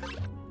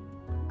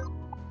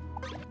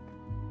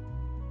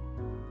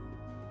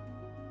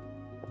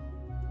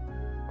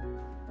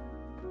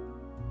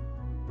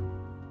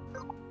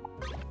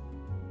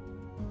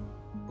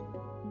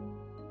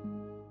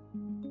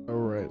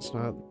 Alright, it's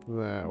not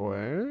that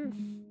way.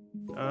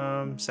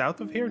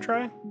 South of here,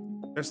 try?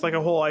 There's like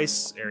a whole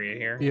ice area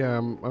here. Yeah,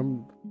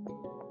 I'm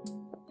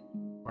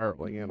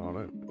spiraling in on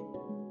it.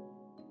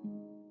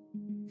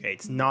 Okay,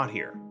 it's not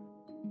here.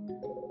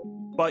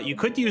 But you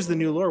could use the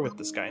new lure with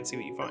this guy and see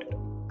what you find.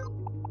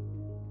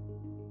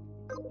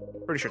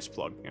 Pretty sure it's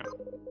plugged, yeah.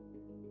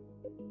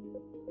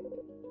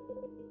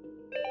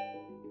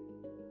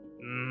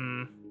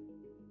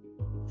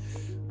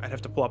 I'd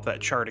have to pull up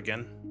that chart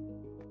again.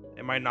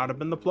 It might not have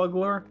been the plug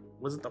lure.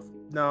 Was it the...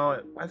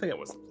 No, I think it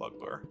was the plug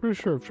lure. I'm pretty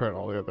sure I've tried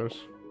all the others.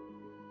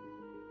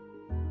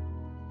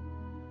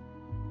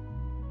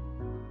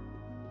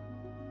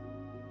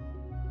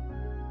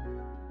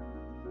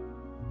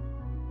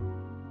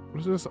 What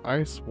does this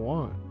ice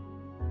want?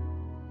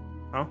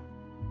 Huh?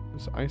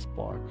 This ice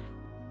block.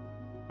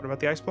 What about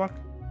the ice block?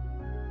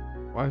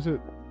 Why is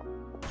it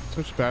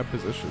such bad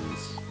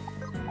positions?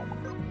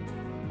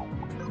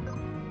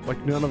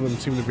 Like, none of them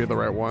seem to be the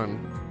right one.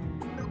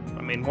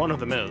 I mean, one of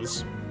them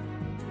is.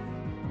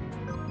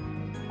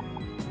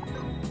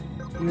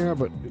 Yeah,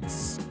 but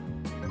it's...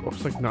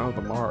 looks like none of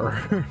them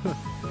are.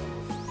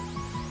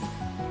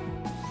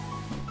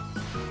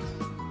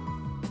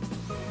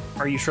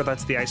 Are you sure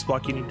that's the ice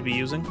block you need to be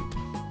using?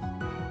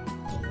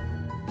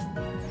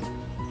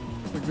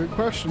 It's a good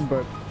question,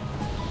 but...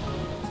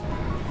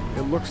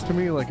 it looks to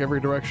me like every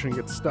direction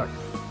gets stuck.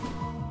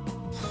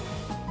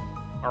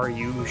 Are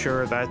you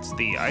sure that's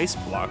the ice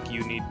block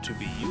you need to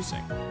be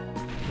using?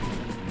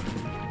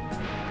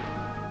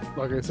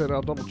 Like I said,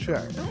 I'll double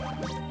check.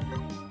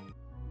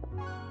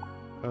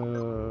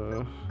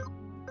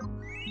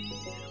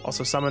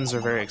 Also, summons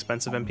are very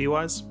expensive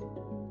MP-wise.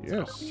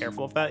 Yes. So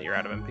careful of that, you're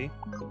out of MP.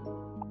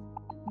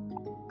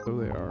 So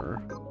they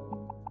are.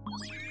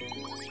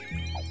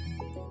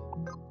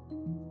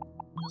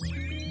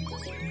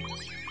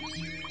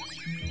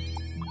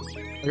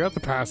 I got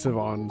the passive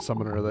on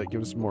Summoner that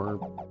gives more,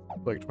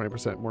 like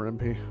 20% more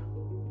MP.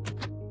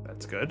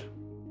 That's good.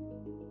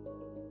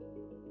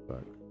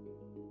 Stuck.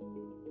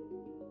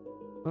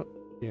 Oh,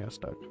 yeah,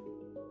 stuck.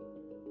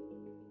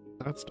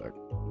 Not stuck.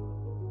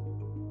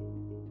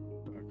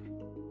 Stuck.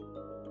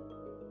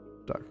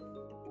 Stuck.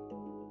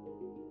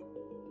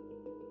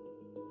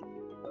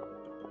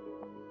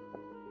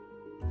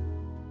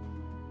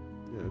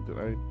 Yeah, did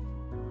I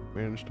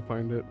manage to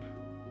find it?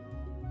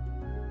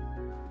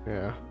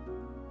 Yeah.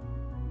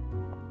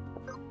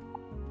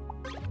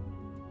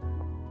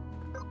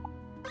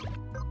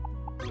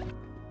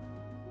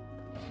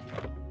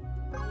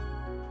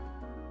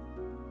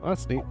 Oh,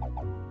 that's neat.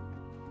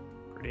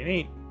 Pretty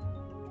neat.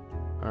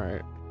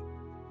 Alright.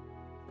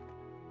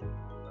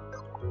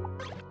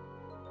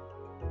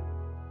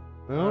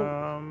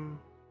 Well,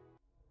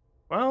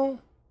 Well,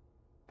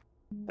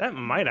 that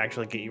might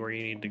actually get you where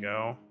you need to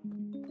go.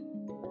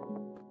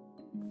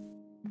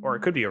 Or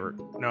it could be over.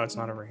 No, it's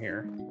not over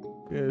here.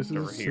 yeah, this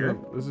over is here.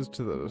 This is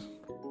to the.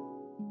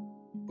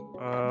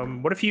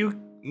 What if you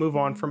move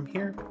on from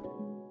here?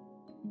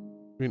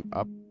 I mean,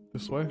 up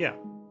this way. Yeah.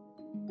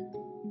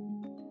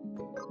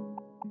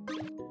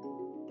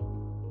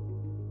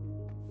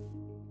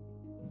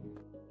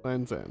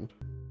 Land's End.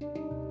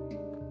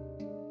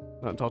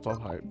 Not Telltale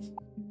Heights.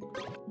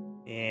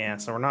 Yeah,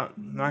 so we're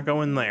not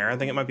going there. I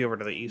think it might be over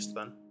to the east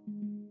then.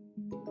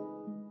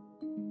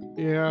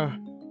 Yeah.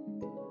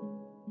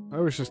 I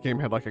wish this game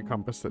had like a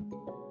compass that,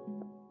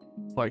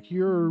 like,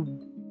 you're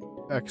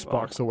X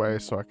blocks away,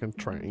 so I can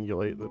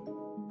triangulate the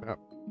map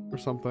or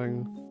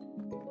something.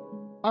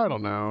 I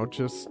don't know.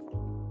 Just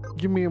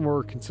give me a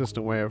more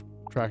consistent way of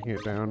tracking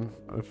it down.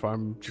 If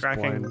I'm just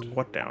Tracking blind.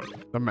 what down?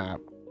 The map.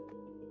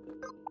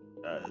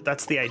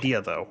 That's the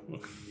idea, though.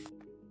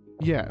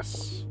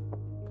 Yes.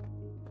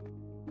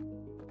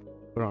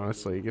 But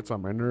honestly, it gets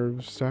on my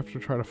nerves to have to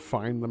try to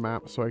find the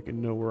map so I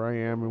can know where I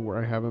am and where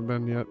I haven't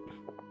been yet.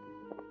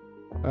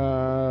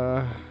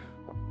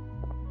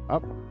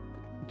 Up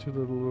to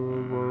the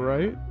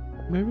right,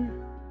 maybe?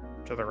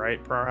 To the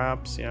right,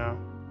 perhaps, yeah.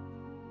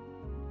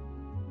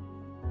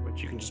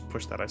 But you can just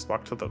push that ice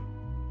block to the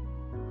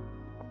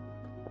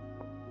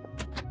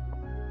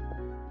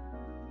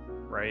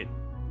right.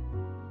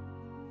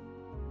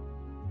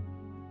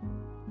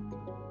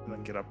 And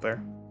then get up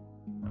there.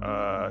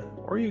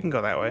 Or you can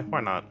go that way. Why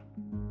not?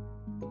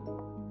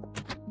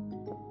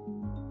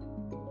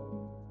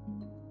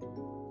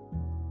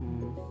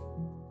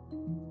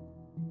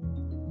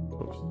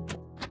 Oops.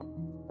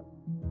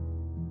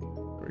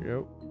 There we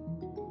go.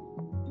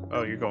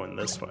 Oh, you're going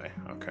this way.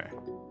 Okay.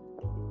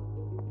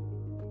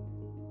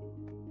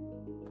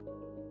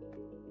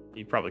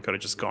 You probably could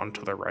have just gone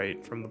to the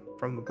right from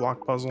the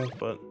block puzzle,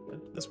 but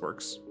this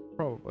works.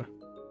 Probably.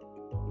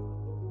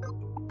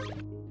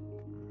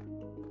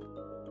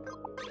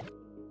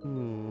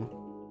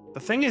 The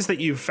thing is that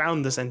you've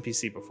found this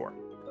NPC before.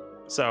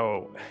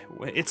 So,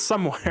 it's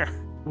somewhere.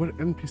 What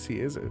NPC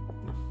is it?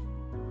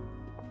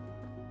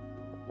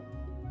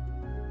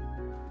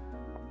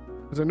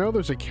 Because I know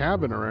there's a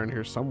cabin around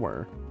here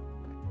somewhere.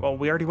 Well,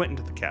 we already went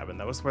into the cabin.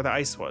 That was where the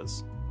ice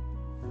was.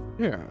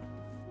 Yeah.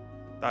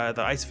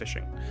 The ice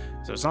fishing.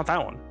 So it's not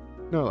that one.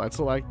 No, that's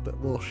like the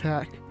little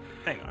shack.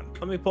 Hang on.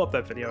 Let me pull up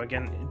that video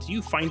again. Do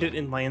you find it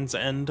in Land's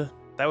End?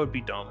 That would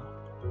be dumb.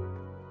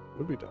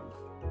 Would be dumb.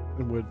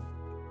 It would.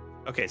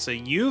 Okay, so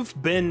you've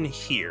been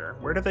here.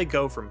 Where do they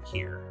go from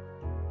here?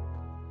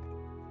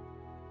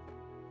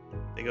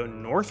 They go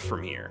north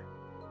from here.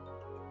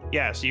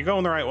 Yeah, so you're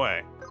going the right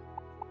way.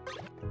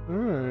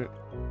 Alright.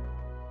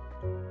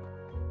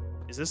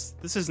 Is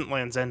this isn't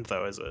Land's End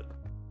though, is it?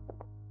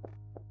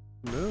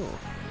 No.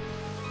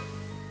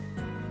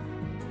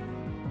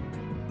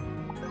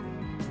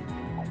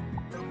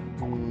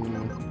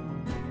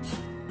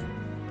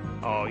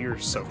 Oh, you're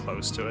so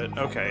close to it.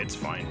 Okay, it's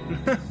fine.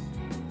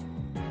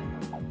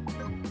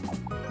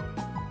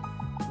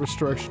 Which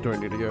direction do I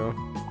need to go?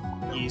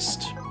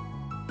 East.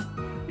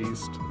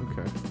 East,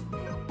 okay.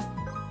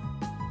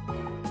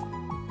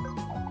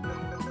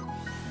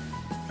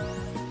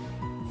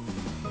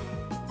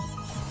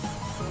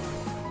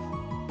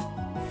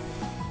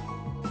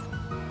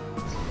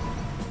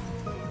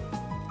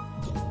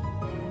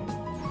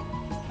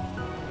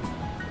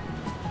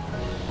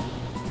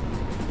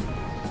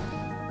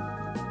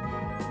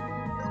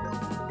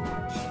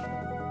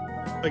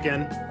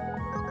 Again.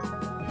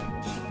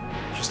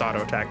 Just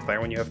auto attack there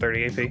when you have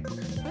 30 AP.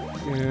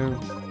 Yeah.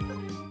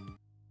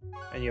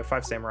 And you have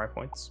 5 samurai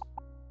points.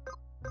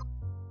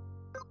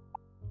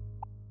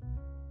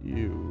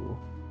 You.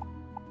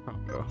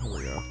 Oh, here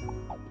we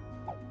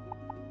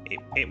go.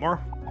 8 more?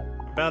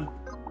 Not bad.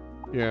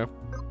 Yeah.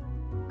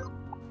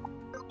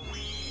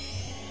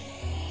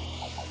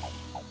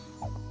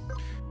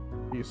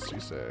 East, you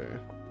say?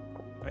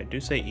 I do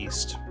say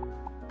east.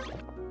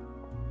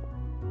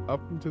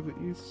 Up into the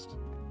east?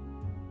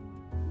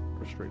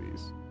 Or straight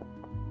east?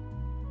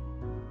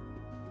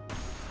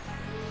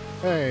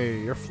 Hey,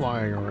 you're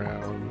flying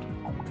around.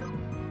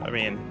 I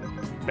mean,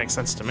 makes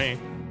sense to me.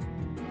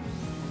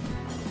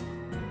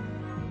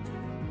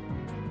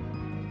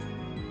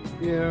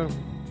 Yeah.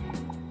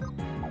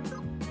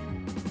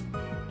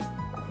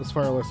 As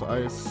fireless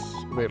ice,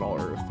 evade all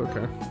earth,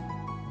 okay.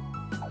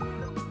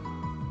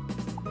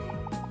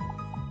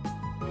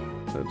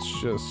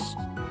 Let's just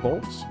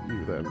bolt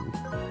you then.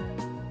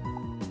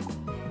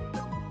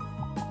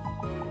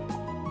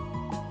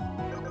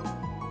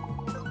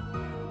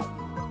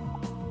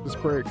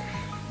 Just break.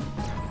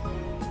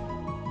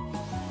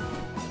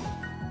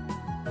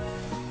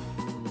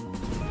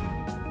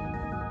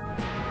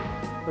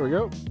 There we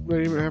go.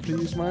 Don't even have to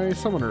use my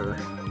summoner.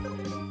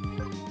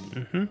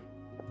 Mm-hmm.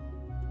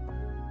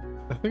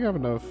 I think I have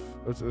enough.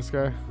 What's this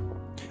guy?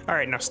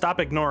 Alright, now stop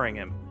ignoring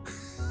him.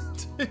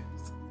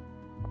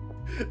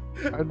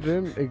 I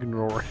didn't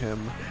ignore him.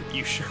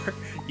 You sure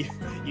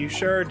you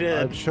sure did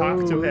I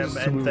talk to him chose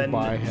to and move then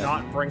by him.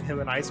 not bring him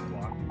an ice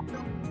block.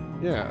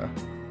 Yeah,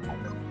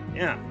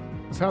 Yeah.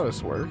 that's how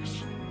this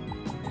works.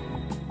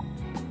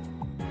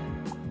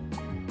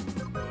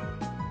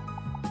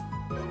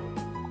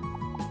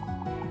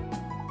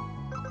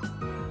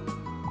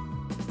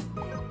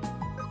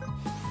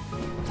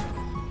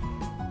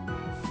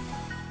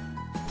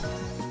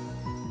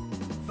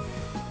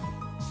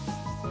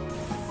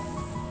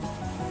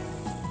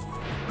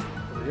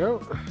 There we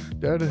go.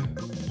 Dead.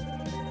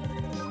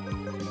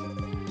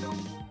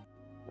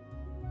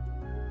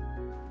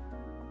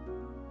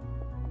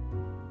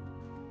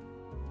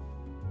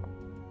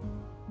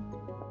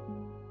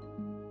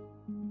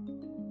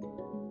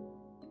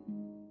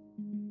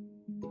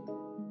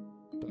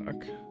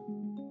 Stuck.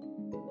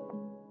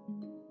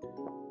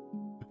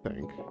 I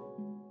think.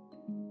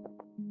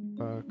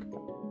 Stuck.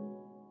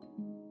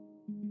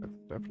 That's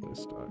definitely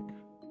stuck.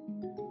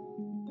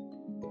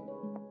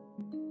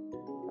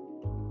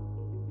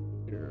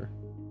 Here.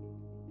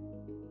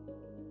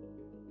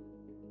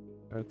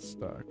 That's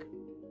stuck.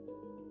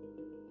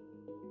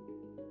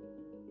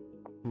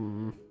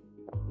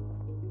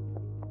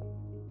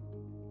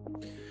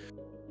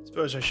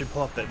 Suppose I should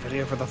pull up that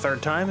video for the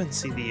 3rd time and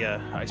see the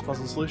ice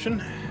puzzle solution.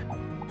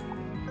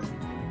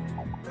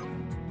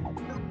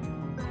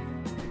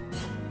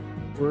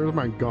 Where's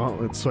my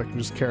gauntlet so I can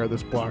just carry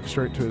this block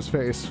straight to his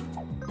face?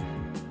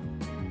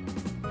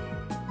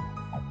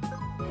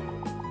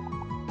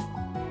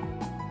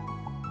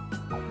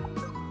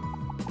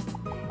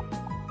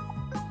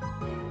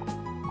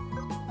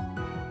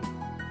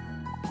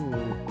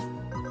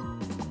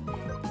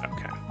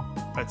 Okay,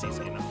 that's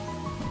easy enough.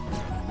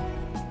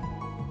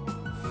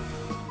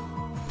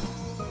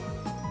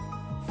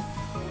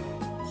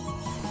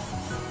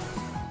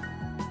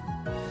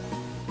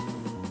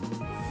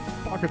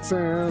 Pocket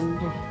sand.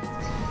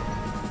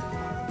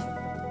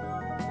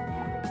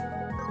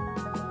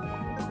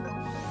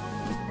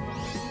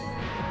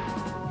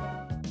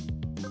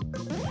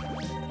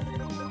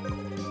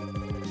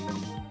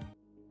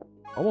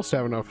 almost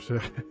have enough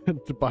to,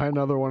 to buy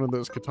another one of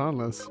those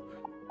katanas.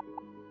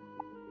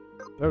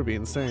 That would be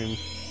insane.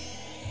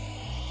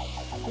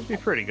 It'd be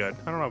pretty good.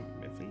 I don't know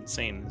if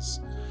insane is...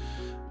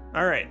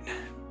 Alright.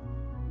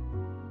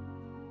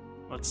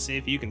 Let's see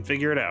if you can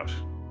figure it out.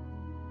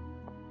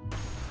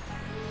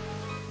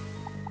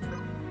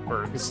 Just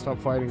Birds. stop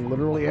fighting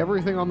literally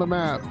everything on the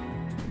map.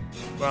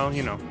 Well,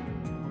 you know,